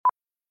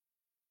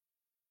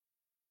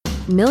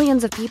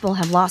Millions of people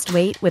have lost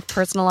weight with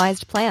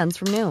personalized plans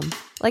from Noom.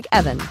 Like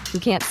Evan, who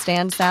can't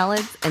stand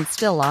salads and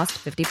still lost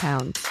 50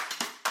 pounds.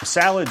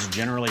 Salads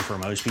generally for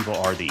most people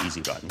are the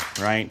easy button,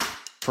 right?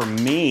 For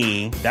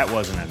me, that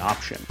wasn't an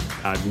option.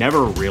 I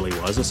never really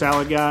was a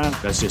salad guy.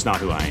 That's just not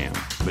who I am.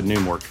 But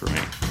Noom worked for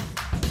me.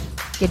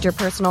 Get your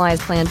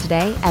personalized plan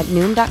today at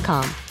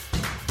Noom.com.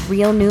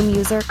 Real Noom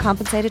user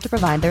compensated to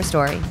provide their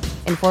story.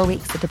 In 4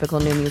 weeks, the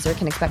typical Noom user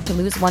can expect to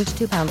lose 1 to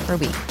 2 pounds per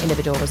week.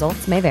 Individual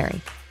results may vary.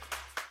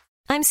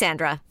 I'm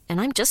Sandra, and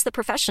I'm just the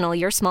professional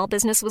your small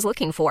business was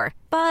looking for.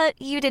 But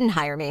you didn't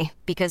hire me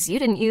because you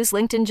didn't use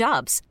LinkedIn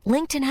Jobs.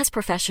 LinkedIn has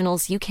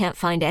professionals you can't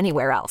find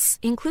anywhere else,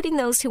 including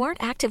those who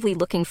aren't actively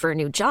looking for a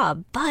new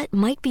job, but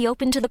might be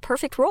open to the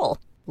perfect role,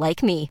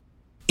 like me.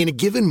 In a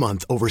given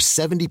month, over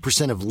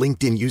 70% of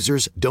LinkedIn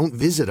users don't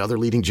visit other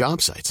leading job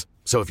sites.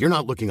 So if you're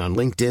not looking on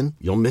LinkedIn,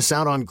 you'll miss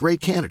out on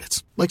great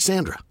candidates like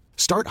Sandra.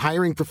 Start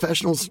hiring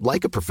professionals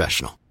like a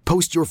professional.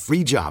 Post your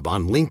free job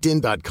on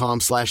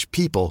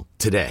linkedin.com/people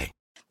today.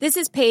 This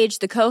is Paige,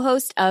 the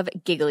co-host of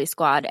Giggly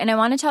Squad, and I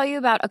want to tell you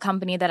about a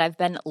company that I've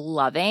been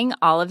loving,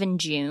 Olive &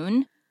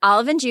 June.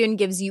 Olive & June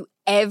gives you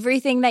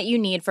everything that you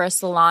need for a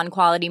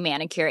salon-quality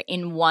manicure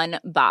in one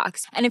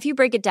box. And if you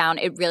break it down,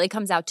 it really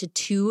comes out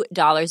to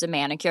 $2 a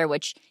manicure,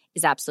 which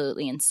is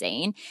absolutely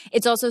insane.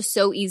 It's also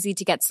so easy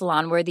to get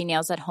salon-worthy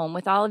nails at home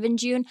with Olive &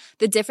 June.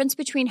 The difference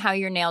between how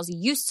your nails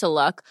used to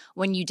look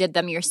when you did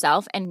them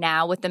yourself and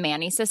now with the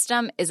Mani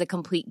system is a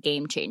complete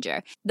game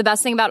changer. The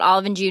best thing about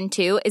Olive & June,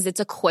 too, is it's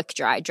a quick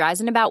dry. Dries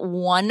in about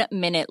 1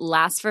 minute,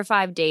 lasts for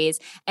 5 days,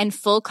 and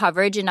full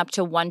coverage in up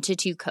to 1 to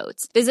 2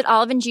 coats. Visit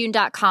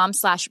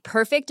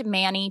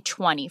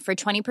oliveandjune.com/perfectmani20 for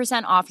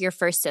 20% off your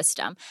first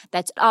system.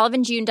 That's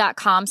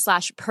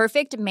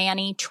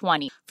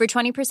oliveandjune.com/perfectmani20 for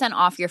 20%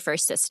 off your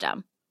first system.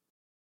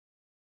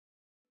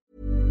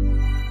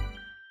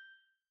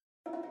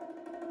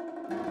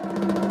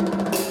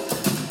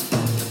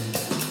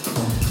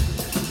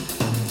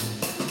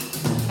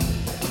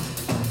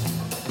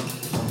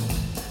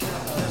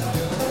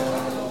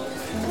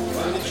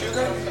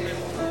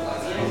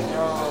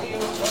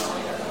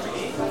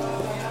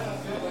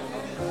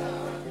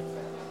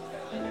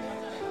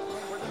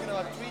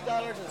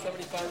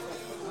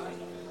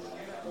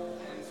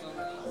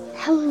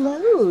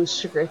 Hello,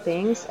 Sugar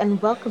Things,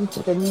 and welcome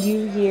to the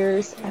New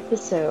Year's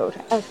episode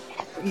of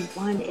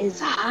Everyone is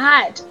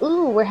Hot.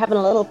 Ooh, we're having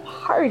a little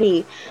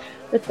party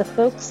with the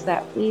folks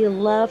that we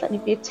love, and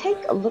if you take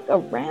a look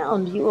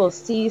around, you will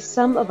see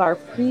some of our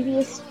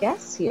previous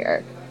guests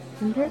here,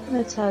 and they're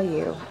going to tell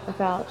you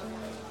about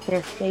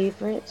their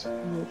favorite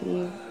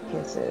movie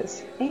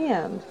kisses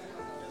and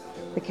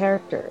the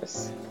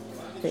characters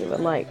they would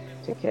like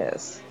to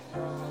kiss.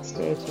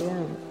 Stay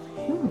tuned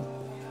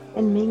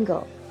and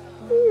mingle.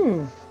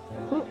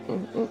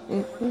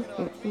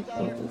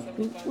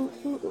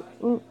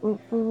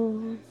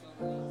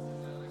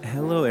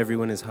 Hello,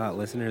 Everyone is Hot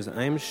listeners.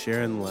 I'm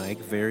Sharon Like,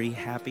 very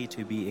happy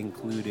to be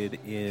included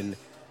in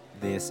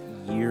this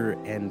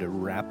year-end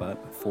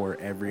wrap-up for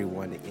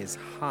Everyone is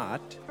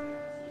Hot.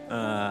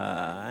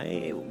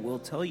 I will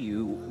tell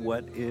you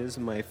what is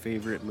my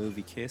favorite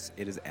movie kiss.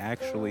 It is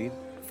actually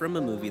from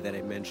a movie that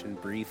I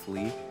mentioned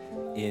briefly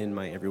in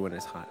my Everyone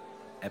is Hot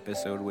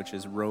episode, which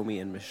is Romy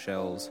and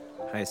Michelle's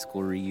high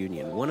school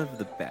reunion. One of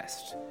the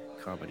best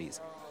comedies.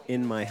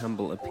 In my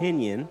humble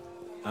opinion,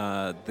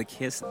 the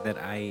kiss that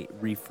I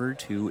refer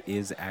to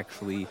is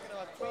actually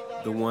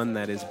the one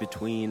that is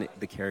between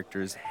the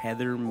characters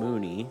Heather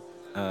Mooney,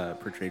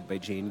 portrayed by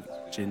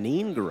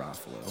Janine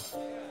Garofalo,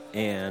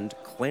 and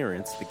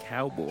Clarence, the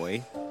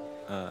cowboy,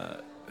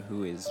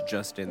 who is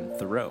Justin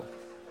Theroux.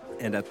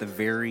 And at the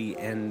very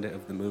end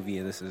of the movie,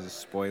 and this is a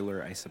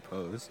spoiler, I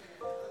suppose,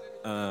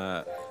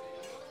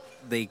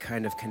 they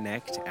kind of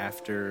connect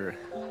after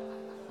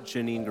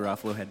Janine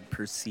Garofalo had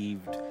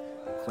perceived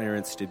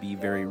Clarence to be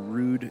very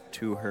rude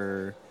to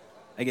her.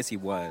 I guess he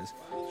was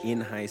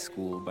in high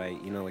school by,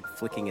 like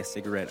flicking a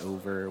cigarette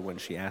over when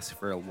she asked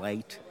for a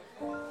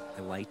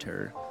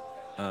lighter,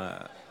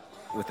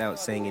 without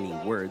saying any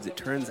words. It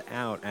turns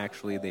out,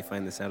 actually, they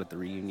find this out at the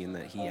reunion,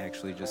 that he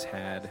actually just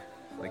had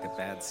like a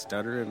bad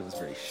stutter and was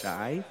very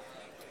shy.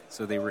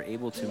 So they were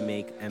able to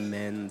make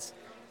amends.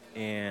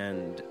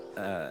 And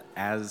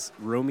as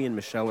Romy and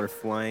Michelle are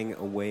flying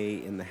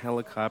away in the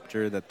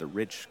helicopter that the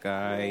rich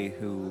guy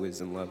who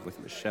is in love with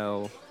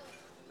Michelle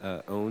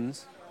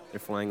owns, they're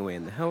flying away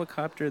in the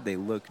helicopter. They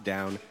look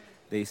down.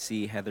 They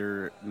see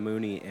Heather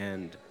Mooney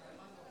and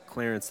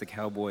Clarence the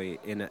cowboy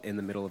in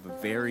the middle of a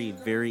very,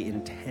 very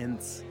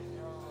intense,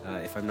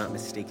 if I'm not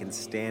mistaken,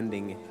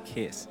 standing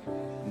kiss.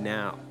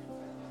 Now,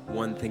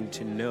 one thing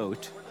to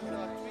note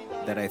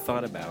that I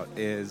thought about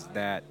is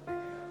that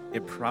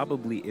it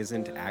probably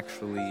isn't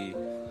actually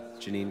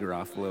Janine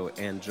Garofalo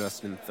and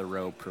Justin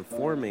Theroux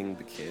performing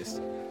the kiss,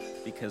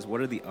 because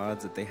what are the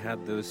odds that they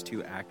had those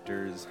two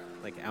actors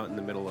like out in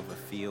the middle of a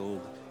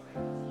field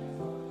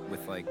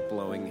with like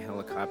blowing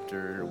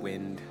helicopter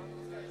wind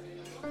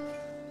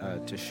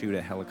to shoot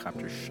a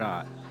helicopter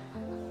shot?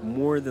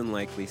 More than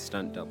likely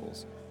stunt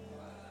doubles,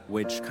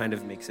 which kind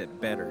of makes it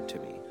better to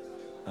me.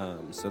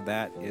 So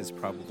that is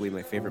probably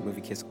my favorite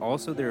movie kiss.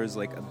 Also, there is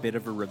like a bit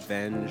of a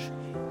revenge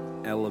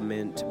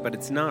element, but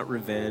it's not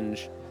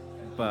revenge,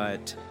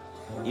 but,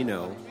 you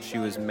know, she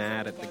was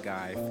mad at the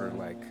guy for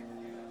like,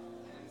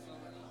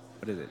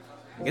 what is it?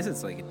 I guess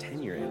it's like a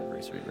 10-year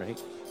anniversary,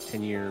 right?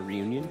 10-year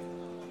reunion?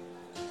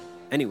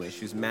 Anyway,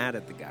 she was mad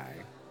at the guy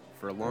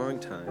for a long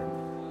time,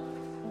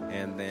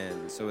 and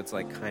then, so it's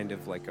like kind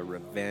of like a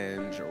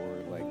revenge or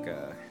like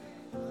a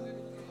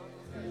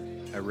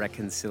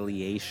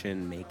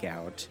reconciliation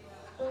makeout.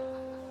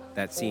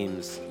 That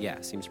seems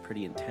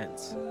pretty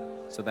intense.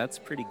 So that's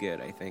pretty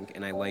good, I think,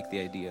 and I like the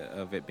idea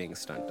of it being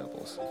stunt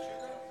doubles.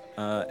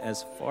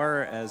 As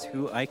far as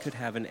who I could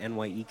have an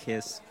NYE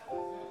kiss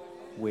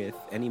with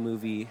any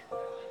movie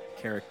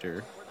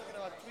character,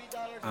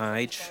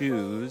 I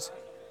choose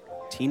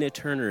Tina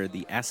Turner,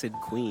 the Acid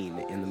Queen,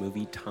 in the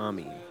movie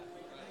Tommy.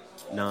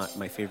 Not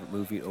my favorite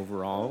movie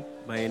overall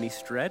by any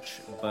stretch,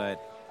 but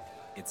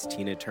it's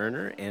Tina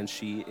Turner, and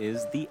she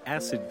is the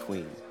Acid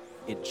Queen.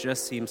 It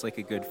just seems like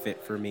a good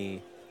fit for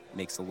me.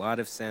 Makes a lot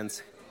of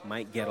sense.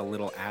 Might get a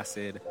little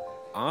acid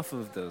off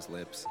of those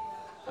lips.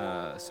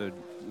 So,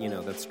 you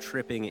know, that's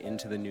tripping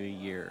into the new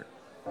year,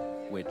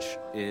 which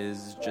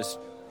is just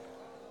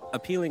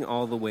appealing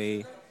all the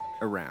way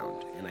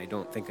around. And I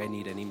don't think I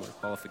need any more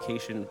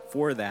qualification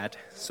for that.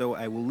 So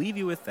I will leave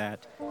you with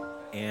that.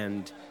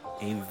 And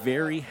a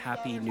very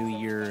happy new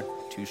year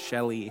to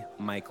Shelley,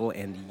 Michael,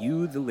 and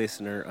you, the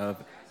listener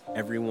of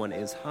Everyone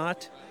is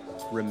Hot.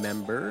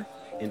 Remember,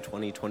 in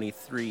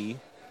 2023,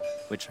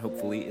 which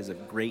hopefully is a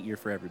great year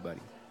for everybody,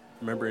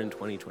 remember in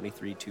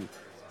 2023 to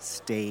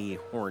stay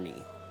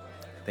horny.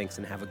 Thanks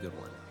and have a good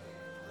one.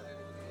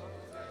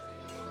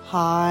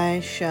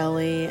 Hi,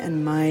 Shelley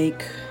and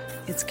Mike.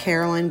 It's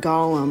Caroline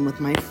Gollum with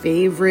my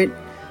favorite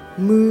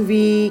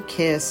movie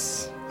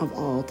kiss of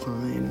all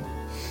time.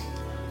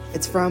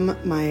 It's from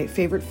my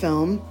favorite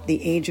film,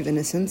 The Age of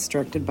Innocence,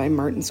 directed by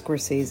Martin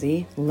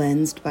Scorsese,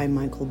 lensed by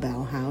Michael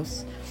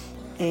Ballhaus.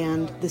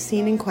 And the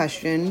scene in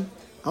question,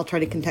 I'll try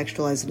to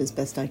contextualize it as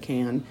best I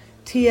can.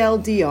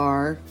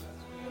 TLDR,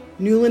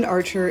 Newland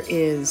Archer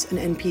is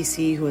an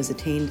NPC who has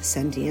attained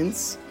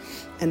sentience,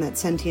 and that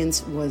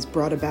sentience was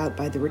brought about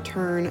by the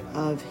return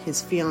of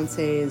his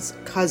fiancée's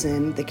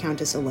cousin, the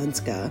Countess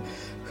Olenska,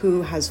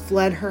 who has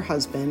fled her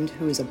husband,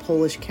 who is a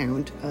Polish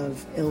count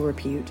of ill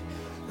repute,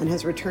 and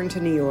has returned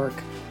to New York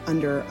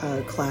under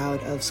a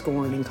cloud of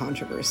scorn and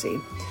controversy.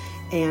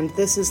 And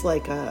this is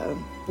like a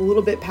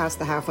little bit past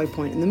the halfway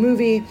point in the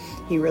movie.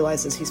 He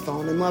realizes he's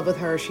fallen in love with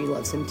her. She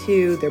loves him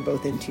too. They're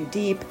both in too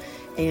deep.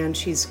 And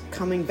she's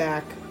coming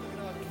back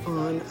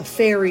on a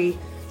ferry.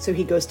 So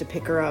he goes to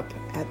pick her up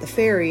at the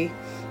ferry.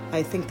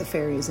 I think the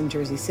ferry is in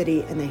Jersey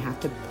City, and they have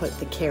to put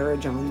the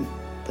carriage on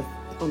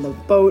the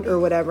boat or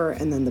whatever.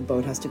 And then the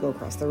boat has to go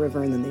across the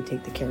river, and then they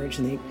take the carriage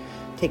and they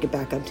take it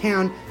back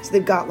uptown. So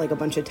they've got like a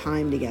bunch of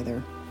time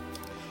together.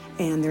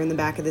 And they're in the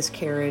back of this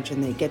carriage,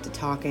 and they get to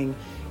talking.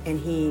 And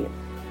he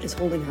is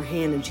holding her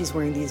hand, and she's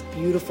wearing these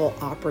beautiful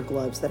opera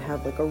gloves that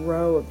have like a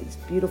row of these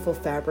beautiful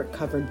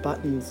fabric-covered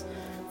buttons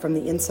from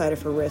the inside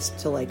of her wrist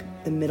to like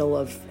the middle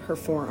of her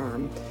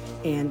forearm.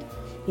 And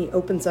he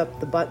opens up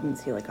the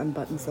buttons, he like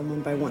unbuttons them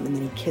one by one, and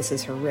then he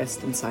kisses her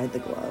wrist inside the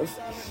glove.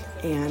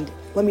 And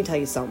let me tell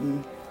you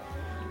something.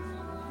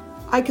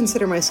 I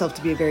consider myself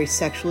to be a very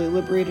sexually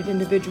liberated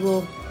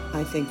individual.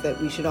 I think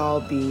that we should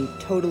all be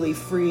totally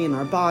free in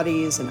our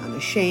bodies and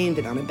unashamed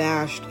and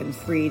unabashed and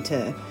free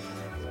to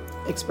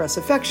express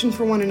affection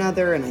for one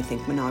another, and I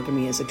think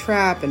monogamy is a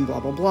trap and blah,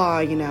 blah, blah,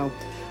 you know.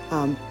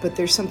 But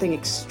there's something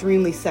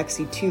extremely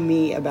sexy to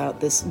me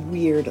about this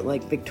weird,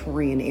 like,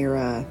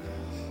 Victorian-era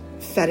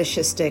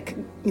fetishistic,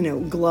 you know,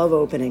 glove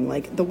opening.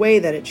 Like, the way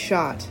that it's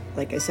shot,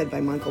 like I said, by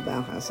Michael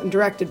Ballhaus, and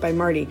directed by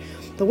Marty,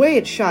 the way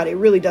it's shot, it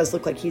really does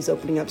look like he's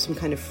opening up some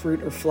kind of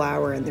fruit or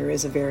flower, and there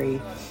is a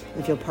very,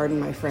 if you'll pardon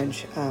my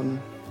French, kind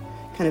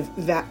of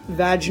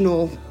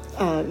vaginal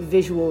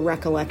visual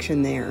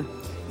recollection there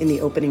in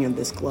the opening of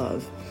this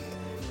glove.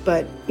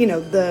 But, you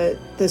know,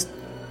 this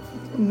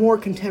more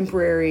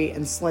contemporary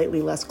and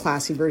slightly less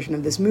classy version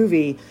of this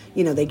movie,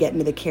 you know, they get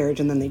into the carriage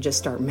and then they just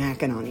start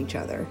macking on each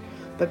other.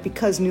 But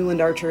because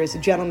Newland Archer is a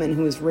gentleman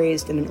who was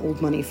raised in an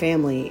old money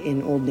family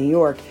in old New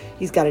York,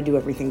 he's got to do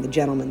everything the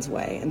gentleman's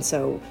way. And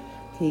so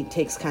he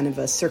takes kind of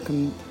a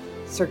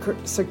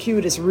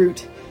circuitous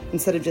route.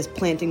 Instead of just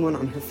planting one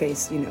on her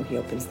face, you know, he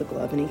opens the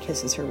glove and he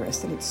kisses her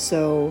wrist, and it's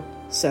so,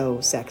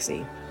 so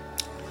sexy.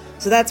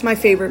 So that's my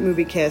favorite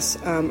movie kiss.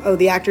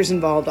 The actors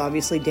involved,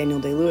 obviously, Daniel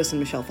Day-Lewis and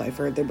Michelle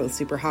Pfeiffer. They're both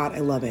super hot. I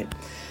love it.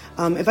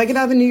 If I could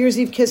have a New Year's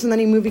Eve kiss with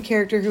any movie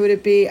character, who would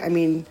it be? I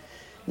mean,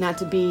 not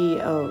to be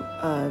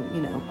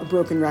a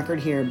broken record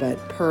here, but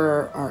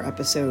per our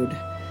episode,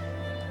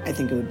 I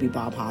think it would be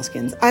Bob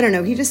Hoskins. I don't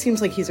know. He just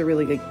seems like he's a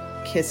really good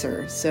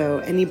kisser. So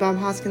any Bob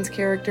Hoskins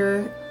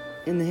character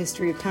in the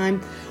history of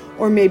time,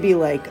 or maybe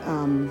like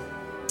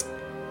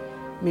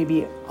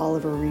maybe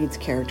Oliver Reed's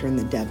character in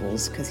The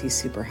Devils, because he's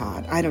super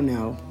hot. I don't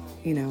know.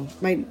 You know,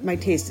 my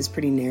taste is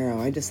pretty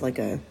narrow. I just like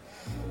a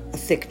a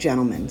thick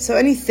gentleman. So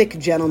any thick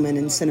gentleman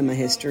in cinema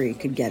history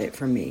could get it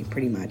from me,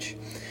 pretty much.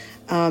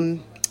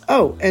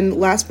 Oh, and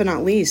last but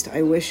not least,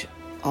 I wish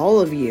all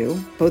of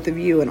you, both of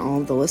you and all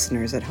of the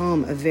listeners at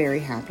home, a very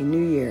happy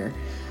new year.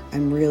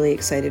 I'm really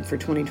excited for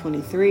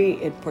 2023.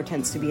 It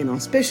portends to be an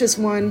auspicious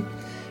one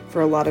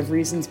for a lot of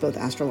reasons, both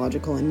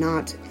astrological and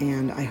not,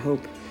 and I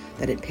hope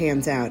that it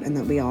pans out and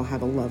that we all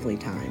have a lovely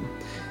time.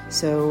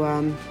 So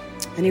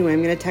anyway,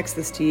 I'm going to text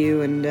this to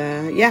you, and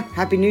yeah,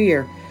 Happy New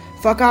Year.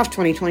 Fuck off,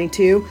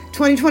 2022.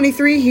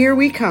 2023, here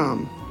we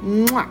come.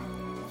 Mwah.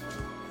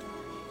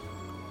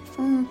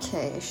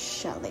 Okay,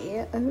 Shelley.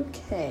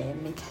 Okay,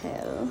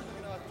 Mikhail.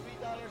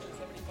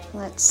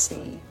 Let's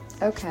see.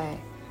 Okay,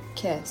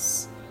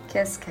 kiss.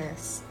 Kiss,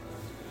 kiss.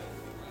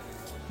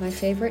 My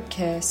favorite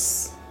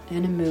kiss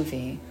in a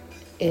movie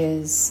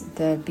is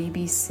the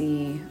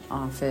BBC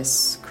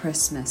Office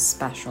Christmas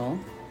special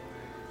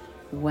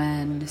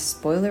when,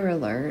 spoiler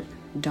alert,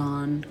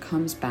 Dawn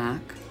comes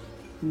back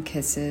and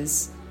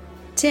kisses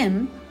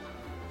Tim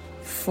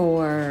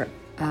for,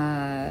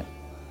 I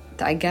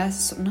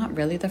guess, not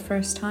really the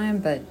first time,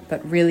 but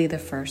really the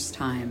first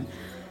time,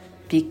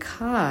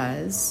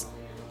 because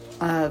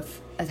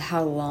of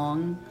how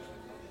long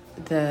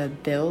the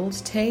build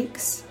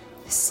takes,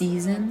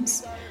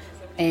 seasons,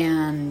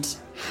 and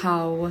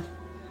how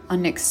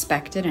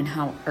unexpected and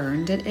how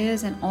earned it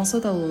is, and also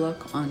the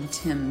look on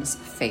Tim's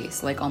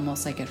face, like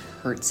almost like it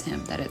hurts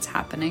him that it's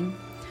happening.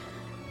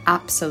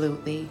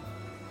 Absolutely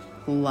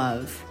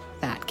love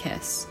that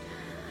kiss.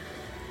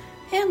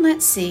 And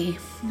let's see,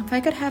 if I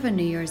could have a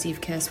New Year's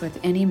Eve kiss with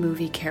any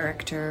movie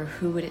character,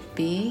 who would it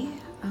be?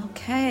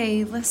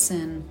 Okay,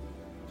 listen.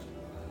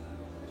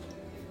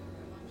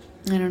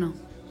 I don't know.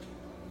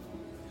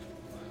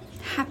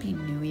 Happy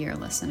New Year,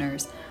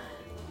 listeners.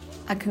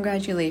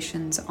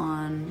 Congratulations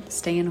on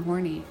staying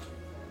horny.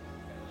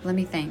 Let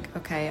me think.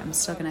 Okay, I'm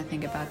still gonna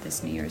think about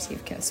this New Year's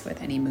Eve kiss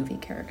with any movie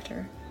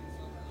character.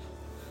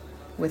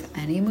 With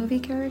any movie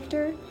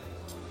character?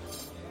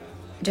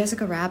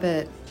 Jessica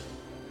Rabbit.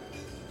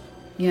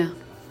 Yeah.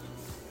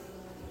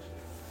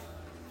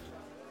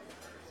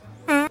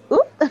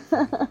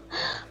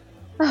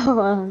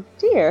 Oh,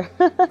 dear.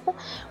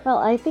 Well,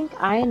 I think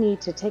I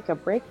need to take a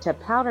break to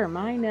powder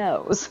my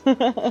nose.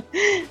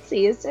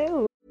 See you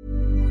soon.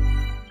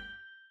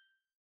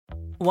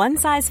 One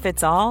size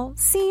fits all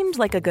seemed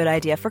like a good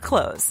idea for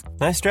clothes.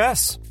 Nice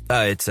dress.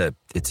 It's a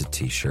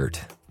t-shirt.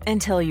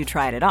 Until you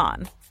tried it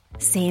on.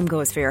 Same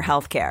goes for your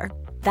healthcare.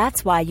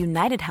 That's why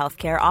United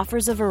Healthcare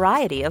offers a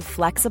variety of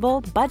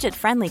flexible,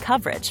 budget-friendly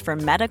coverage for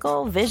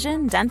medical,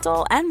 vision,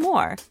 dental, and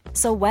more.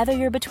 So whether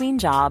you're between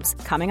jobs,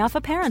 coming off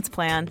a parent's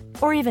plan,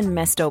 or even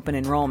missed open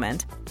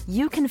enrollment,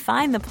 you can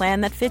find the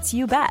plan that fits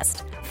you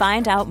best.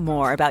 Find out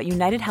more about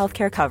United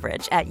Healthcare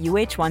coverage at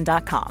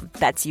uh1.com.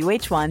 That's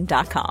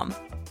uh1.com.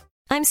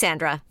 I'm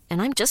Sandra,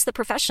 and I'm just the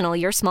professional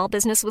your small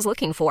business was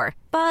looking for.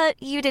 But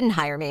you didn't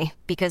hire me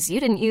because you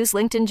didn't use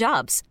LinkedIn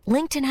Jobs.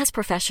 LinkedIn has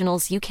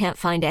professionals you can't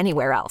find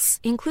anywhere else,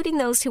 including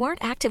those who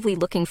aren't actively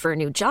looking for a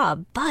new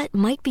job, but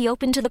might be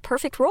open to the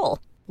perfect role,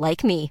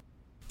 like me.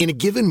 In a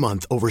given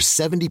month, over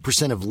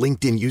 70% of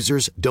LinkedIn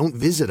users don't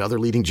visit other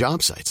leading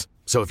job sites.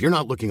 So if you're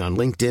not looking on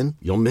LinkedIn,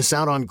 you'll miss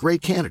out on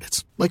great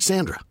candidates like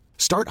Sandra.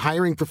 Start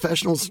hiring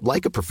professionals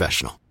like a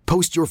professional.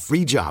 Post your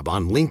free job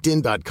on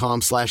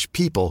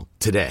linkedin.com/people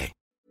today.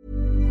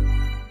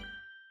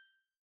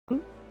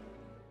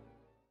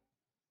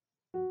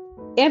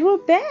 And we're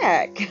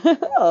back.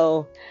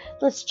 Oh,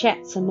 let's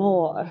chat some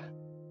more.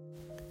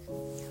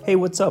 Hey,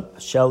 what's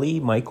up? Shelly,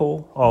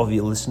 Michael, all of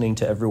you listening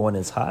to Everyone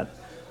is Hot.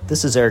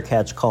 This is Eric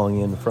Hatch calling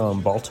in from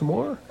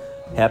Baltimore.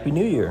 Happy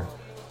New Year.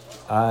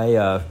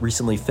 I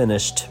recently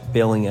finished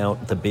bailing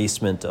out the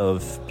basement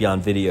of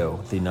Beyond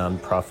Video, the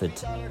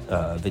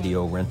nonprofit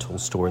video rental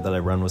store that I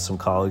run with some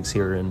colleagues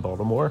here in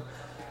Baltimore.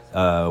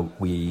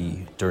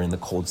 We, during the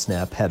cold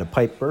snap, had a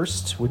pipe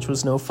burst, which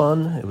was no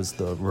fun. It was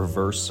the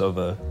reverse of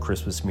a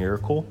Christmas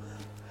miracle.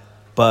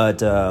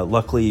 But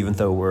luckily, even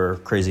though we're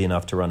crazy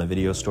enough to run a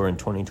video store in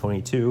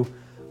 2022,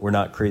 we're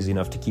not crazy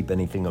enough to keep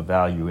anything of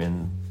value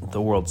in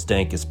the world's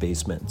dankest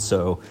basement.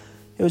 So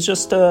it was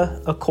just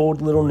a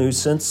cold little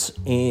nuisance,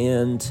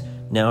 and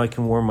now I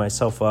can warm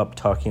myself up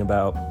talking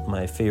about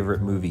my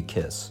favorite movie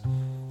kiss.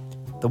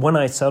 The one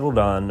I settled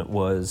on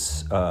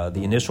was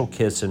the initial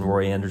kiss in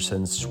Roy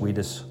Andersson's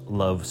Sweetest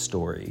Love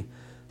Story,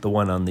 the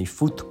one on the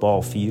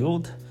football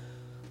field.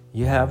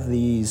 You have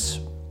these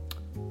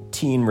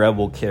teen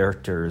rebel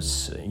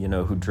characters,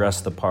 who dress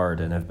the part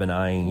and have been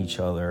eyeing each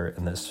other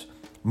in this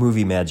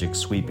movie magic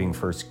sweeping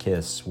first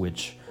kiss,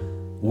 which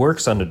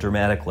works on a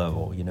dramatic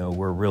level.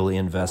 We're really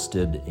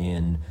invested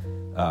in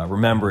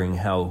remembering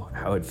how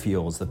it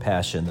feels, the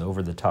passion, the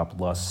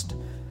over-the-top lust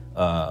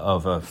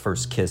of a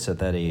first kiss at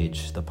that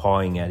age, the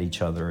pawing at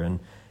each other. And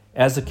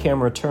as the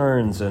camera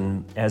turns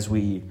and as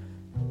we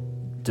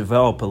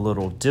develop a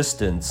little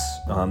distance,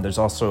 there's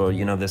also,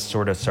 this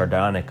sort of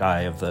sardonic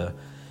eye of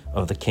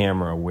the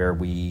camera where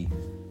we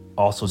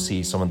also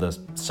see some of the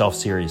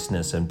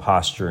self-seriousness and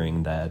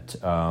posturing that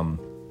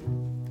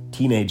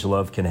teenage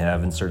love can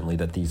have, and certainly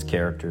that these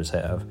characters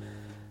have.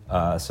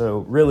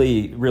 So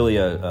really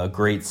a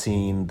great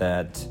scene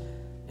that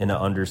in an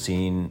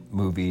underseen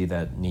movie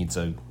that needs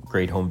a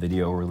great home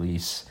video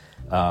release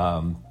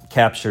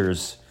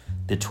captures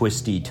the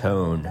twisty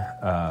tone,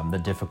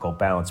 the difficult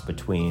balance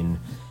between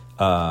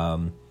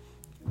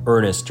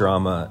earnest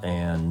drama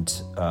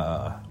and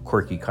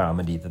quirky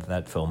comedy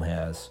that film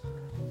has.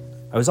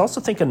 I was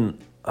also thinking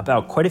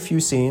about quite a few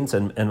scenes,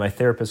 and my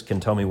therapist can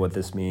tell me what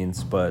this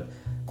means, but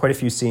quite a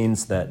few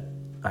scenes that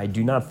I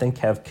do not think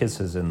have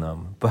kisses in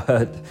them,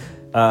 but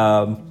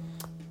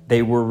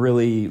they were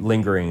really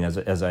lingering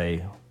as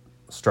I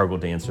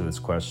struggled to answer this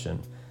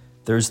question.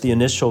 There's the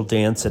initial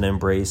dance and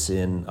embrace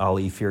in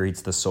Ali Fear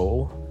Eats the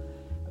Soul.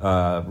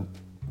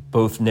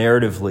 Both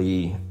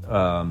narratively,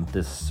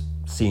 this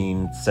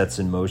scene sets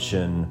in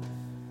motion,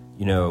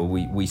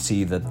 we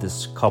see that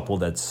this couple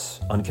that's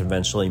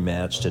unconventionally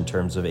matched in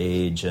terms of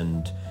age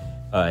and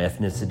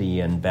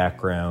ethnicity and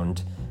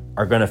background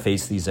are going to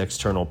face these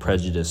external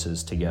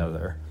prejudices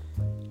together.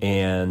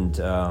 And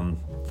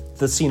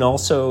the scene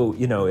also,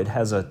 it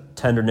has a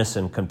tenderness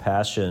and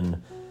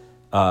compassion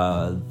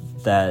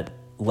that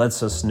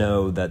lets us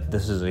know that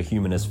this is a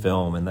humanist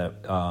film, and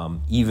that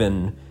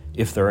even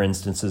if there are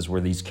instances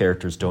where these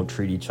characters don't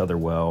treat each other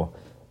well,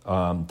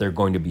 they're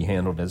going to be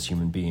handled as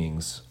human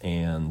beings,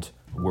 and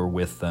we're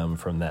with them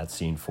from that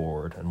scene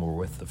forward, and we're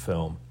with the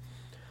film.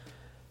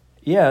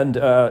 Yeah,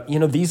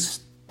 and these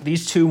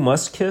two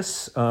must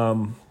kiss,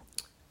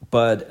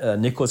 but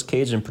Nicolas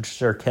Cage and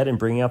Patricia Arquette in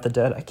Bringing Out the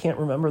Dead, I can't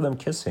remember them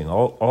kissing.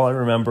 All I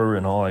remember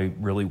and all I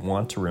really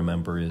want to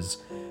remember is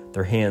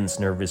their hands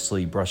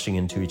nervously brushing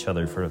into each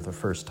other for the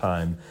first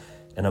time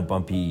in a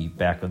bumpy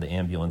back of the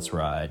ambulance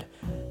ride.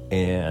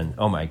 And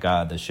oh my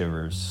God, the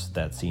shivers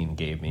that scene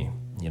gave me.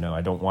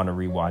 I don't want to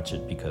rewatch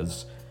it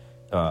because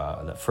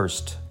the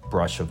first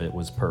brush of it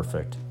was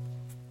perfect.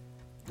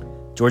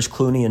 George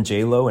Clooney and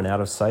J-Lo in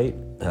Out of Sight.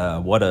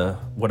 What a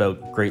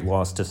great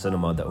loss to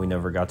cinema that we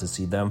never got to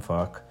see them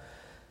fuck.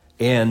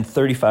 And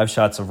 35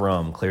 Shots of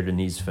Rum, Claire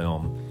Denis'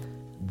 film.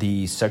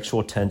 The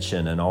sexual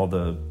tension and all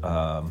the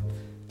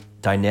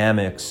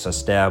dynamics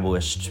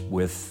established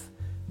with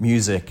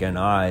music and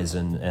eyes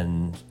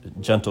and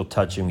gentle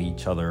touching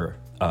each other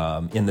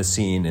in the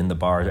scene in the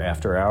bar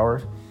after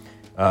hours.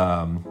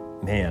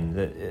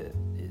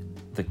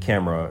 The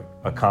camera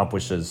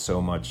accomplishes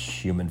so much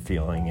human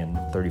feeling in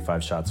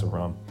 35 Shots of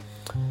Rum.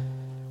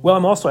 Well,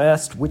 I'm also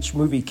asked which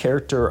movie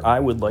character I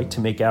would like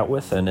to make out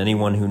with, and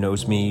anyone who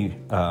knows me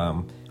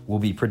will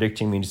be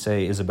predicting me to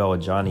say Isabella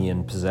Gianni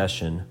in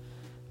Possession.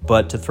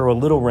 But to throw a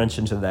little wrench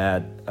into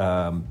that,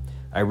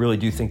 I really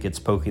do think it's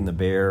poking the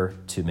bear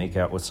to make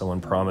out with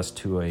someone promised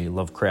to a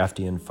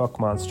Lovecraftian fuck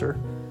monster.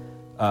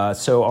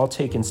 So I'll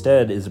take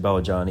instead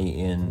Isabella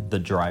Gianni in The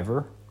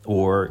Driver,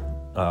 or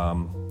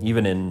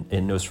even in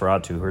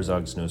Nosferatu,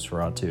 Herzog's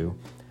Nosferatu,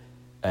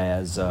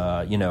 as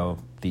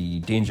the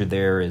danger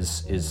there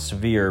is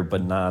severe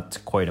but not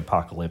quite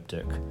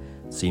apocalyptic.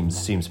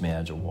 Seems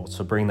manageable.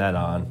 So bring that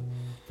on.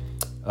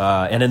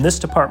 And in this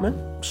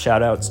department,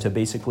 shout outs to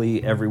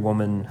basically every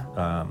woman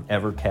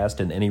ever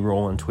cast in any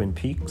role in Twin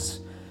Peaks.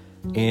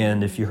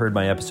 And if you heard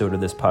my episode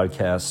of this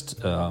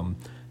podcast,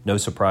 no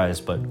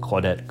surprise, but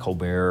Claudette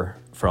Colbert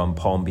from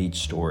Palm Beach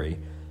Story.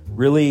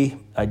 Really,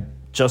 I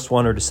just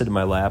want her to sit in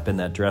my lap in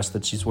that dress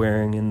that she's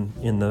wearing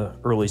in the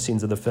early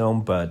scenes of the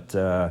film, but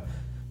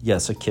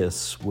yes, a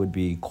kiss would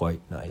be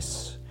quite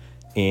nice.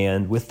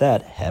 And with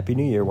that, Happy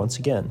New Year once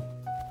again.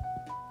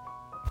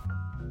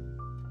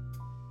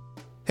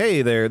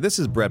 Hey there, this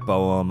is Brett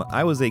Boehm.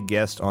 I was a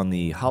guest on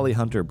the Holly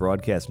Hunter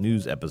Broadcast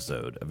News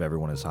episode of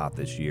Everyone is Hot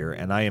this year,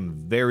 and I am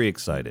very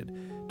excited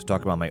to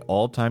talk about my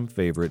all-time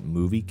favorite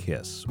movie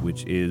kiss,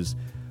 which is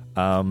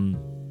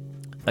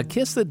a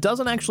kiss that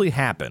doesn't actually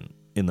happen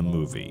in the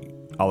movie.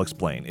 I'll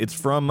explain. It's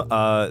from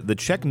the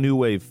Czech New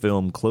Wave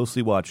film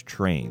Closely Watched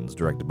Trains,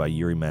 directed by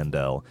Yuri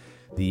Mandel.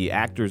 The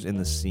actors in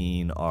the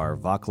scene are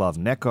Václav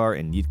Nekar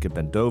and Jitka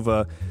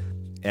Bendova,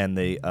 and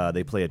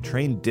they play a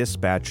train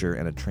dispatcher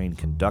and a train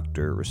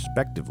conductor,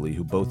 respectively,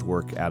 who both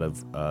work out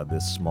of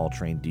this small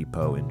train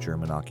depot in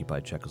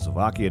German-occupied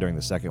Czechoslovakia during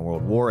the Second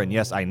World War. And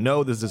yes, I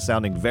know this is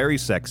sounding very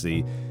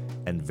sexy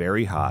and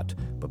very hot,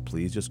 but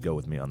please just go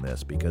with me on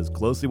this, because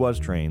Closely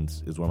Watched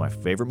Trains is one of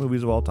my favorite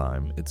movies of all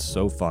time. It's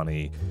so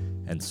funny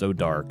and so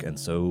dark and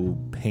so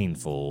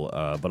painful,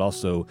 but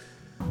also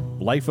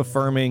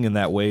life-affirming in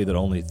that way that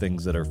only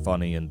things that are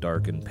funny and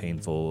dark and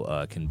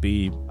painful can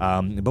be.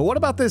 But what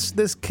about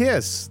this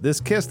kiss? This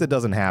kiss that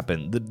doesn't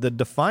happen. The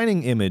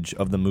defining image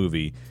of the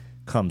movie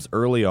comes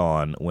early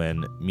on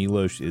when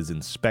Milos is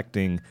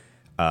inspecting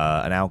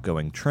an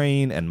outgoing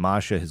train, and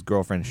Masha, his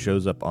girlfriend,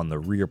 shows up on the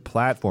rear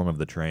platform of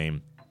the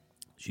train.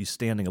 She's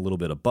standing a little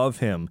bit above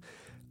him,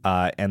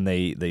 and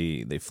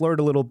they flirt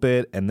a little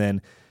bit, and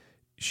then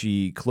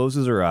she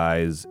closes her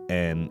eyes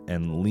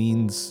and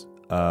leans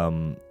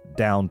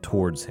down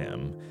towards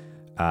him,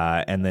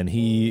 and then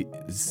he,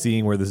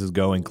 seeing where this is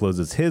going,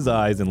 closes his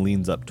eyes and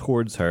leans up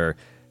towards her,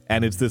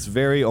 and it's this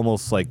very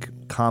almost like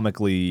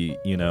comically,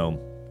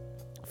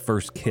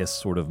 first kiss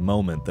sort of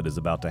moment that is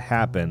about to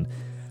happen,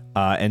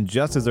 and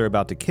just as they're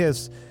about to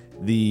kiss,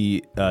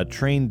 The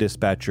train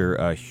dispatcher,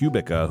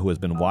 Hubika, who has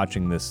been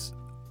watching this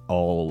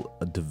all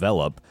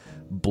develop,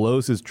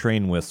 blows his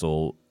train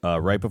whistle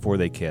right before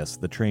they kiss.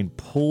 The train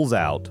pulls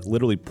out,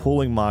 literally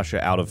pulling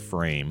Masha out of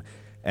frame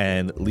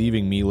and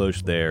leaving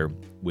Milos there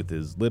with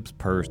his lips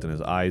pursed and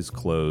his eyes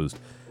closed,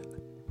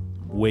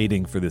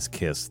 waiting for this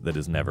kiss that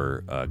is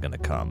never going to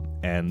come.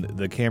 And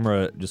the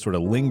camera just sort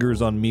of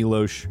lingers on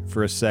Milos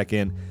for a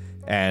second,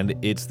 and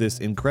it's this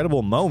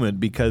incredible moment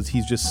because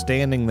he's just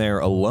standing there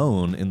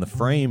alone in the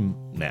frame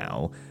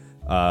now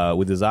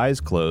with his eyes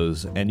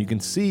closed, and you can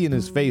see in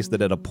his face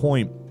that at a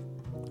point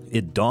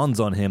it dawns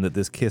on him that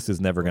this kiss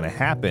is never going to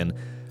happen,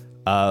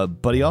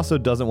 but he also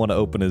doesn't want to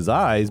open his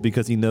eyes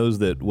because he knows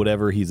that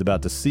whatever he's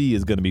about to see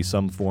is going to be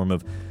some form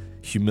of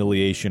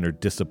humiliation or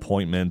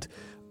disappointment,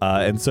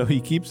 and so he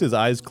keeps his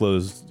eyes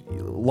closed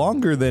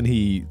longer than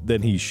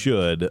he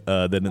should,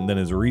 than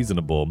is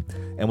reasonable.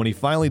 And when he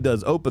finally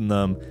does open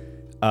them,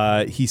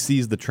 he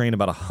sees the train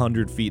about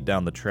 100 feet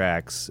down the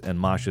tracks, and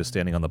Masha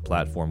standing on the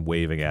platform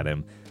waving at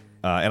him.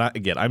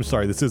 I'm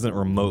sorry, this isn't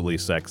remotely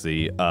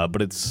sexy,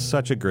 but it's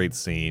such a great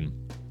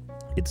scene.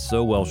 It's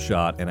so well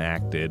shot and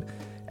acted,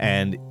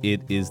 and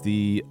it is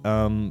the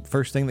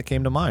first thing that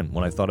came to mind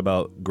when I thought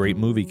about great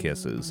movie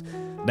kisses.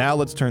 Now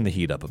let's turn the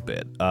heat up a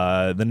bit.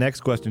 The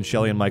next question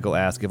Shelley and Michael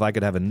ask, if I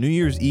could have a New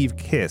Year's Eve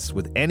kiss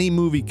with any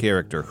movie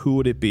character, who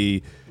would it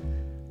be?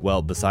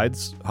 Well,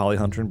 besides Holly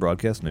Hunter and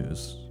Broadcast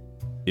News,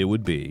 it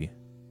would be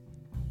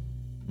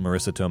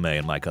Marissa Tomei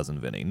and My Cousin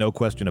Vinny. No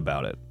question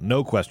about it.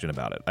 No question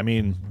about it. I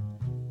mean,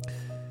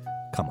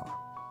 come on.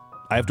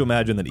 I have to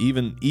imagine that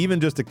even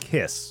just a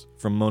kiss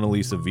from Mona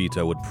Lisa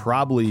Vito would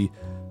probably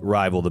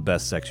rival the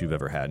best sex you've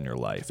ever had in your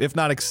life, if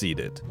not exceed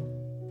it.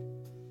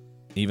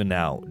 Even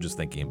now, just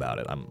thinking about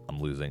it, I'm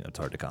losing. It's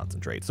hard to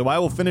concentrate. So I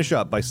will finish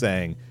up by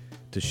saying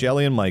to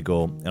Shelley and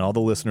Michael and all the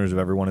listeners of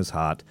Everyone is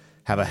Hot,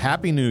 have a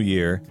happy new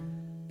year.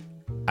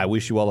 I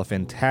wish you all a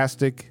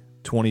fantastic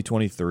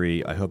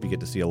 2023. I hope you get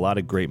to see a lot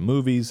of great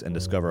movies and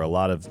discover a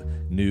lot of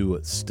new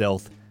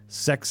stealth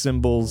sex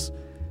symbols.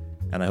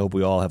 And I hope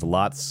we all have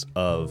lots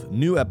of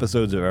new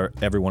episodes of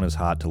Everyone is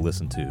Hot to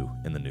listen to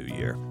in the new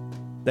year.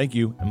 Thank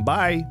you, and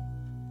bye.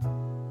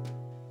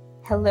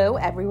 Hello,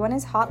 Everyone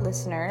is Hot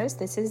listeners.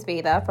 This is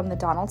Veda from the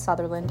Donald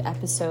Sutherland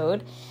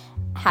episode.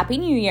 Happy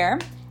New Year.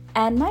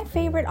 And my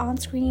favorite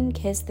on-screen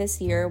kiss this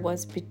year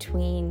was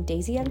between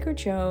Daisy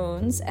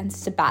Edgar-Jones and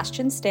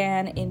Sebastian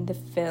Stan in the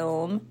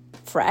film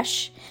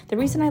Fresh. The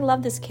reason I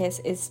love this kiss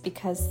is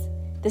because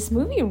this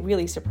movie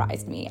really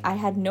surprised me. I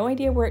had no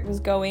idea where it was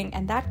going,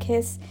 and that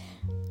kiss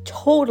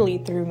totally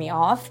threw me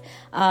off.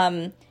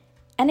 And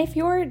if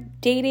you're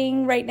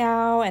dating right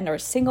now and are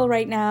single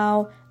right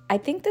now, I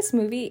think this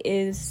movie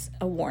is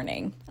a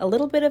warning. A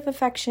little bit of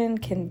affection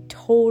can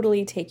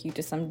totally take you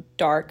to some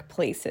dark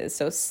places,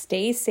 so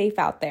stay safe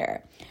out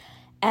there.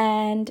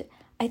 And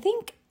I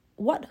think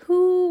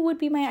who would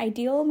be my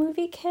ideal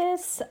movie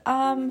kiss?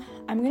 I'm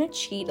gonna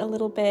cheat a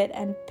little bit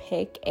and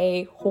pick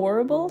a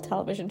horrible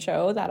television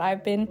show that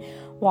I've been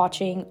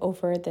watching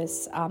over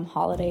this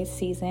holiday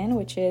season,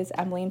 which is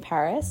Emily in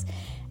Paris.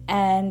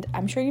 And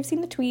I'm sure you've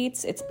seen the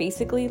tweets. It's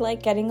basically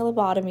like getting a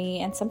lobotomy,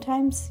 and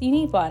sometimes you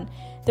need one.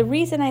 The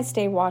reason I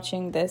stay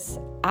watching this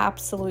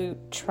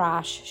absolute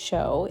trash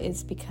show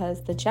is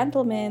because the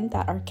gentlemen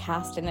that are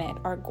cast in it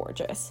are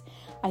gorgeous.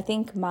 I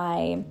think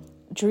my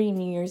dream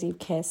New Year's Eve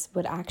kiss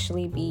would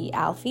actually be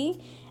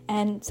Alfie.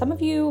 And some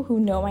of you who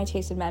know my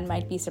taste in men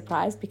might be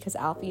surprised because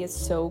Alfie is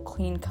so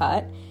clean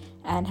cut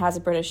and has a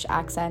British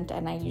accent,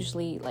 and I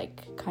usually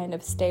kind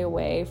of stay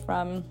away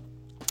from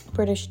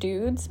British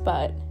dudes,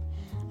 but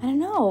I don't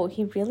know,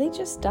 he really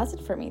just does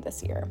it for me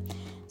this year.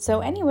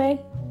 So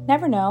anyway,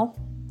 never know.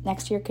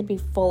 Next year could be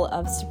full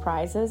of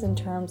surprises in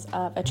terms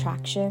of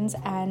attractions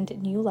and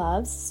new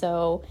loves.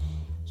 So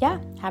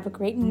yeah, have a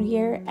great new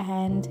year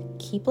and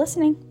keep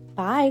listening.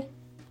 Bye.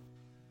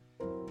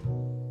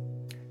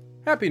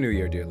 Happy New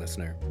Year, dear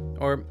listener.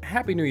 Or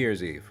Happy New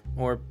Year's Eve.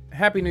 Or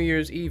Happy New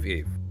Year's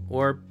Eve.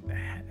 Or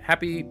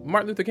Happy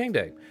Martin Luther King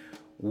Day.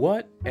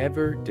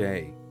 Whatever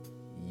day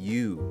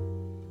you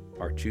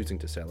are choosing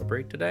to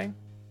celebrate today,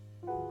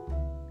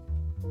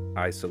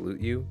 I salute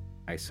you,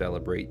 I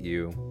celebrate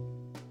you,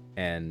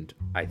 and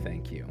I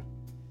thank you.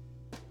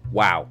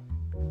 Wow.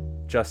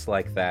 Just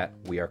like that,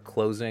 we are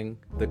closing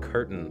the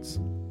curtains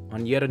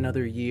on yet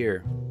another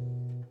year.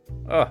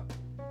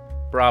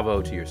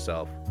 Bravo to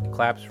yourself.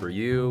 Claps for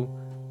you,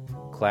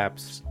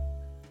 claps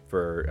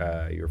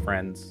for your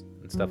friends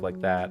and stuff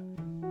like that.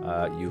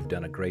 You've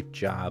done a great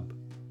job.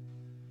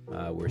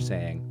 We're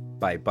saying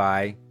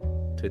bye-bye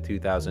to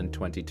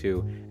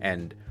 2022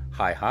 and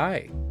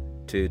hi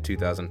to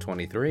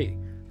 2023.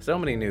 So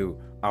many new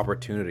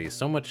opportunities,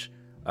 so much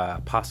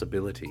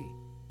possibility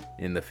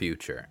in the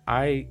future.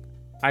 I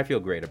feel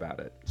great about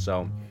it.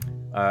 So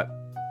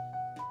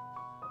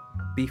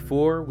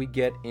before we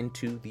get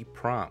into the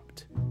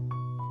prompt,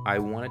 I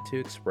wanted to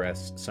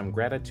express some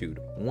gratitude.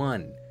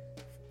 One,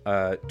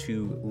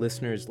 to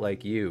listeners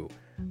like you.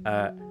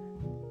 I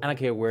don't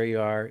care where you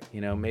are.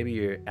 Maybe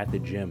you're at the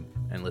gym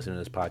and listening to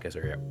this podcast,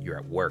 or you're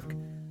at work.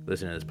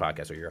 listening to this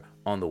podcast, or you're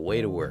on the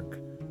way to work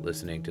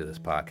listening to this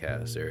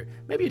podcast, or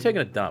maybe you're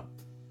taking a dump.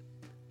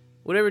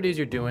 Whatever it is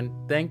you're doing,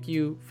 thank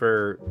you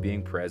for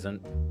being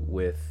present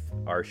with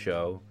our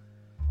show.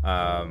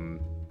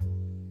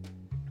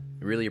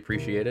 Really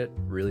appreciate it.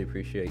 Really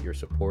appreciate your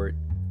support.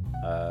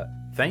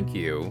 Thank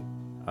you.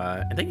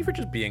 And thank you for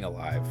just being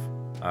alive.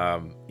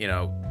 You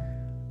know,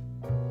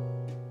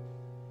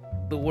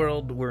 the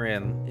world we're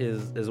in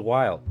is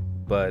wild,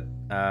 but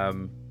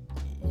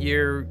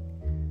you're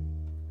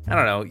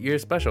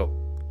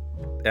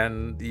special,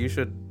 and you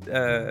should,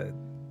 I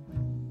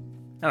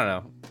don't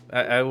know.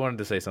 I wanted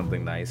to say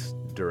something nice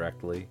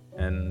directly,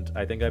 and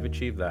I think I've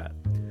achieved that.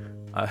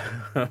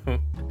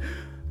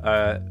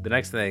 The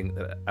next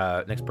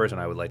person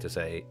I would like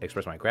to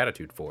express my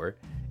gratitude for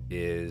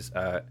is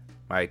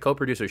my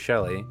co-producer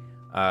Shelly,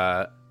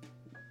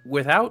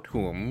 without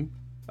whom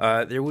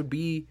there would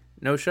be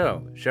no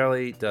show.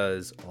 Shelly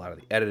does a lot of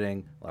the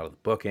editing, a lot of the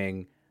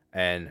booking,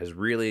 and has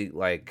really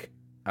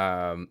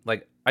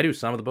I do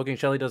some of the booking.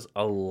 Shelly does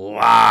a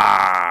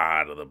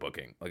lot of the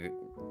booking,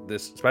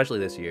 especially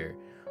this year.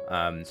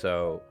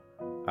 So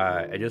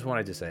I just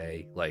wanted to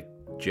say,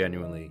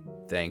 genuinely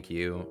thank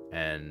you,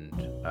 and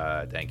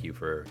thank you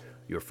for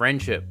your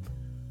friendship.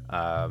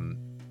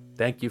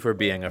 Thank you for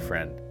being a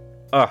friend.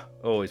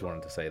 Always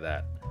wanted to say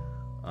that.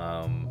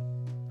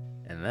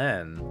 And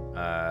then,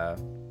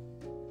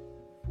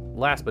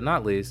 last but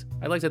not least,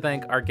 I'd like to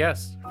thank our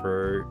guests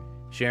for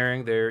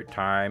sharing their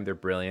time, their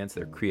brilliance,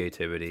 their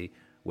creativity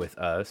with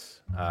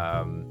us.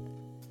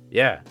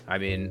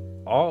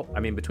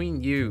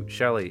 Between you,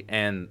 Shelly,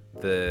 and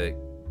the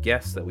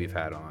guests that we've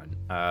had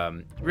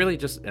on, really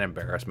just an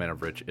embarrassment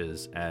of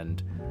riches,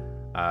 and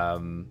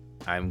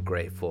I'm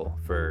grateful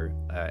for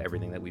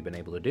everything that we've been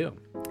able to do.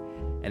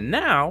 And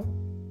now,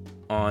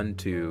 on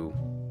to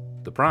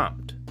the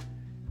prompt.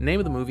 Name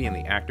of the movie and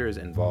the actors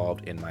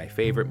involved in my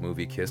favorite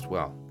movie, Kissed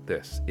Well.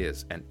 This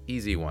is an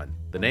easy one.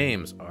 The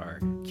names are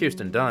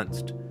Kirsten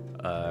Dunst,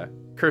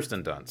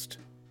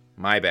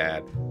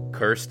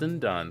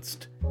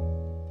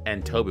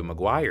 and Tobey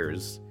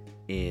Maguire's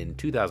in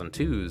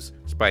 2002's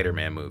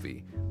Spider-Man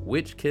movie.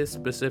 Which kiss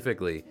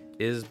specifically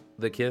is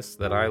the kiss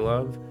that I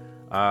love?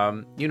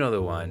 You know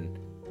the one.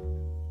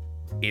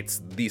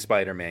 It's the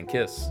Spider-Man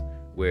kiss,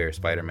 where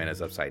Spider-Man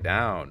is upside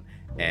down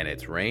and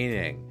it's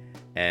raining,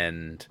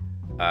 and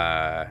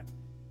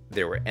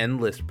there were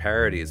endless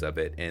parodies of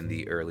it in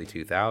the early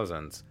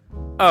 2000s.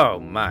 Oh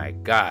my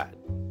god.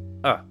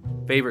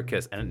 Favorite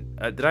kiss. And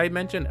did I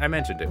mention? I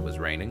mentioned it was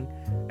raining,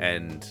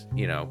 and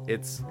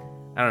it's,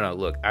 I don't know.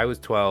 Look, I was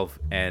 12,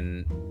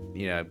 and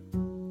it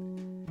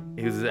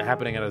was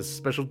happening at a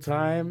special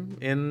time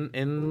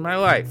in my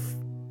life.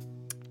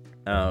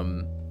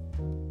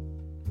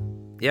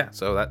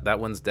 So that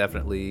one's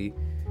definitely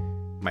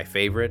my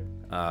favorite.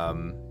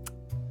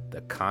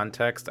 The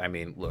context,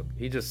 look,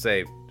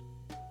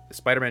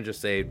 Spider-Man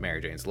just saved Mary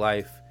Jane's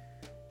life.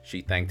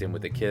 She thanked him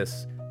with a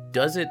kiss.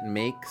 Does it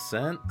make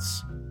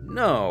sense?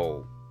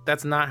 No,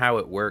 that's not how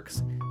it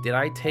works. Did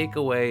I take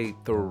away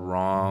the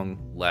wrong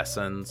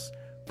lessons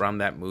from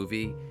that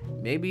movie?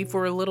 Maybe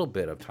for a little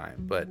bit of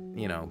time, but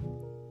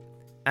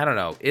I don't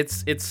know.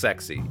 It's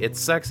sexy.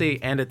 It's sexy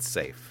and it's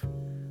safe.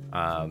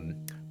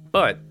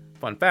 But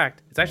fun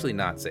fact, it's actually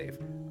not safe.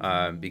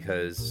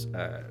 Because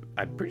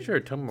I'm pretty sure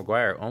Tobey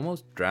Maguire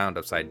almost drowned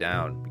upside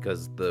down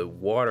because the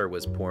water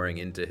was pouring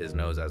into his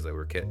nose as they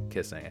were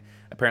kissing.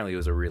 Apparently, it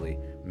was a really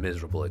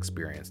miserable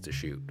experience to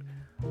shoot.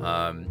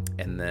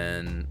 And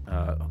then,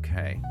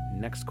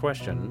 next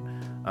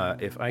question.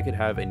 If I could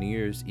have a New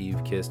Year's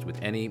Eve kiss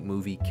with any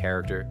movie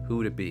character, who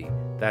would it be?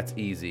 That's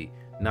easy.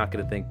 Not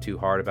going to think too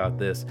hard about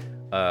this.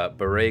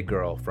 Beret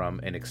Girl from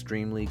an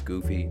extremely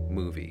goofy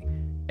movie.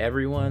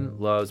 Everyone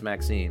loves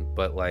Maxine,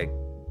 but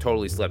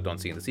totally slept on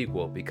seeing the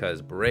sequel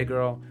because Beret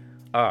Girl,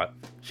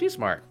 she's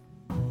smart.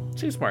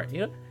 She's smart.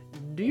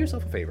 Do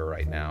yourself a favor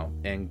right now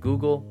and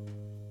Google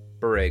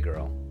Beret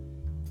Girl.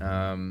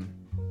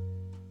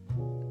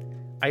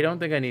 I don't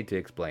think I need to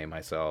explain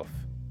myself,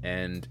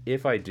 and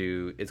if I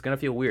do, it's gonna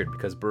feel weird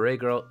because Beret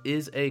Girl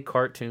is a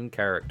cartoon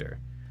character.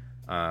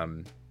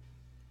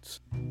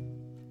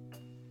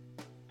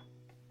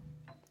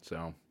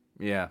 So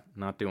yeah,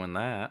 not doing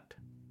that.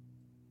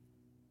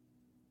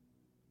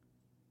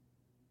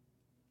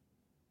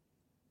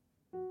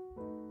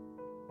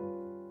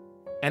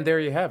 And there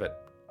you have it.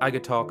 I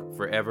could talk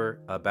forever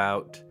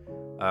about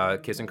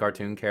kissing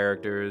cartoon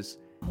characters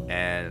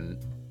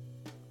and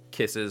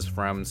kisses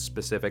from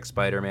specific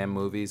Spider-Man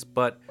movies,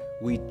 but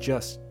we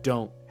just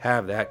don't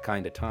have that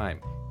kind of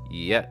time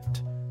yet.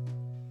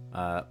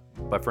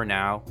 But for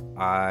now,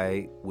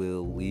 I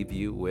will leave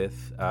you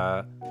with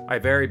my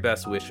very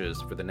best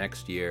wishes for the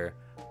next year.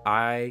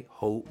 I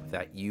hope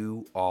that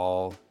you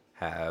all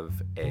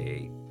have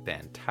a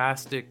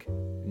fantastic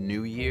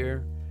new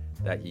year,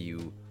 that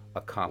you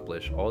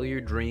accomplish all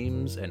your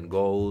dreams and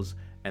goals,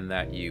 and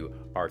that you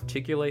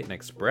articulate and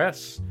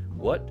express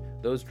what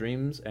those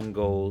dreams and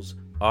goals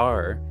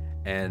are.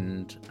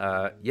 And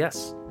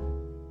yes,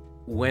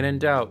 when in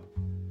doubt,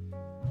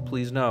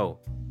 please know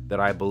that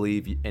I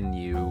believe in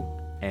you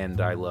and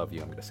I love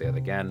you. I'm going to say it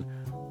again.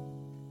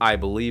 I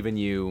believe in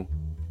you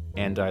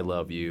and I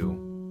love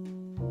you.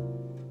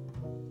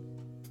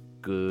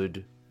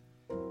 Good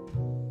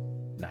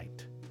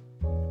night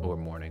or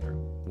morning or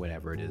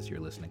whenever it is you're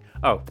listening.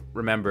 Oh,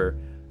 remember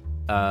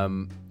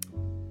to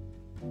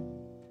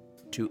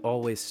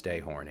always stay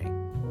horny.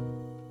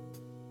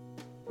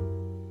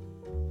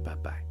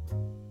 Bye-bye.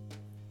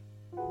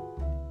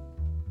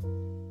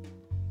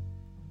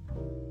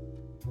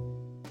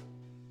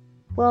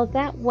 Well,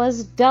 that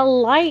was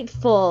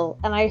delightful,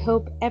 and I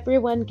hope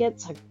everyone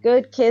gets a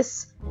good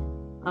kiss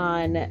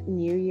on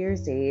New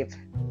Year's Eve.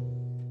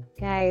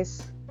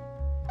 Guys,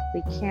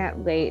 we can't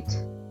wait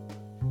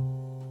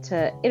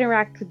to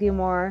interact with you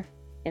more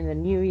in the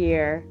new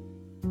year.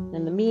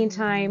 In the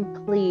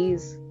meantime,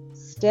 please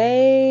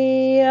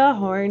stay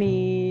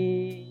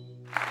horny.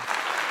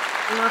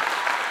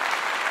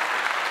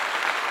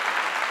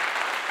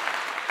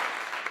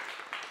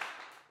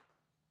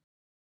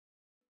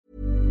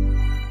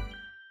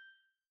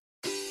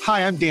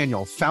 Hi, I'm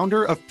Daniel,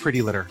 founder of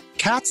Pretty Litter.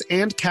 Cats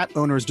and cat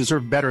owners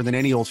deserve better than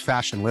any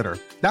old-fashioned litter.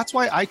 That's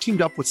why I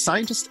teamed up with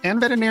scientists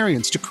and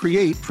veterinarians to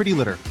create Pretty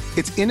Litter.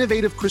 Its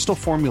innovative crystal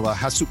formula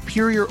has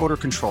superior odor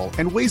control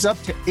and weighs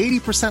up to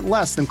 80%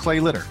 less than clay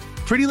litter.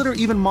 Pretty Litter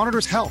even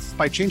monitors health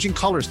by changing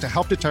colors to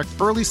help detect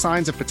early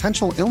signs of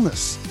potential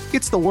illness.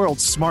 It's the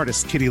world's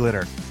smartest kitty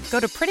litter. Go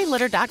to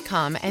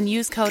prettylitter.com and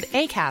use code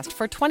ACAST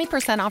for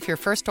 20% off your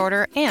first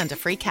order and a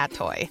free cat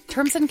toy.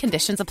 Terms and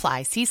conditions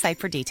apply. See site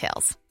for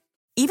details.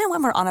 Even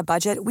when we're on a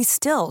budget, we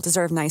still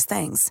deserve nice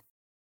things.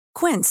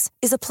 Quince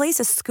is a place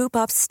to scoop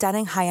up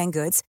stunning high-end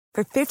goods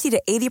for 50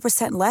 to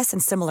 80% less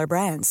than similar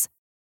brands.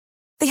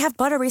 They have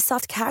buttery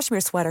soft cashmere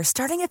sweaters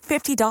starting at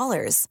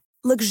 $50,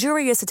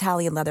 luxurious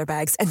Italian leather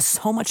bags, and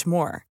so much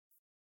more.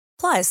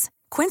 Plus,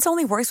 Quince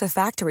only works with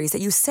factories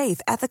that use safe,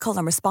 ethical,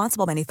 and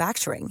responsible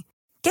manufacturing.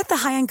 Get the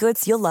high-end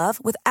goods you'll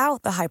love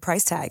without the high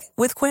price tag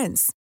with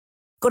Quince.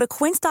 Go to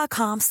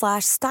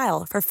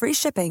quince.com/style for free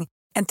shipping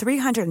and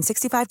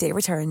 365-day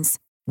returns.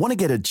 Want to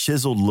get a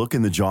chiseled look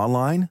in the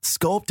jawline?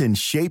 Sculpt and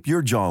shape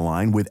your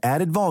jawline with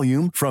added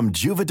volume from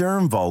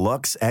Juvederm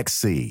Volux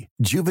XC.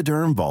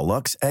 Juvederm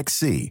Volux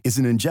XC is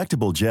an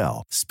injectable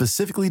gel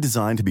specifically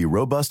designed to be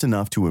robust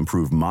enough to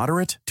improve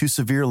moderate to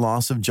severe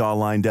loss of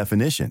jawline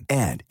definition.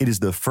 And it is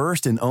the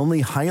first and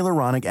only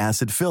hyaluronic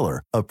acid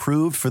filler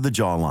approved for the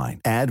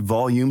jawline. Add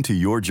volume to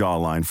your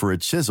jawline for a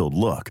chiseled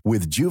look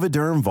with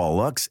Juvederm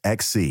Volux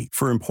XC.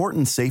 For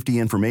important safety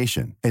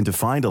information and to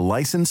find a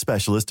licensed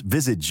specialist,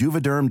 visit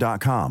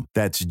Juvederm.com.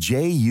 That's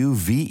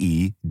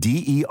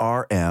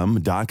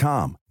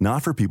Juvederm.com.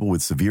 Not for people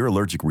with severe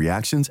allergic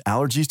reactions,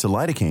 allergies to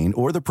lidocaine,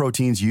 or the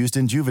proteins used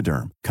in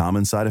Juvederm.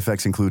 Common side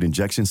effects include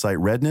injection site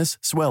redness,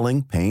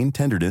 swelling, pain,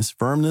 tenderness,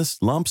 firmness,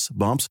 lumps,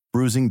 bumps,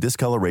 bruising,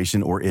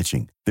 discoloration, or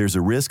itching. There's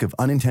a risk of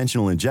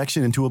unintentional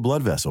injection into a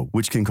blood vessel,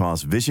 which can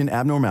cause vision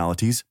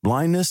abnormalities,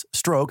 blindness,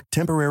 stroke,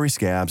 temporary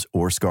scabs,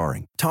 or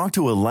scarring. Talk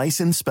to a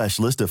licensed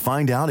specialist to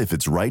find out if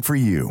it's right for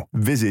you.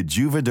 Visit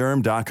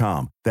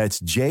Juvederm.com.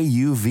 That's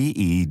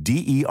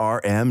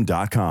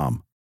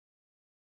Juvederm.com.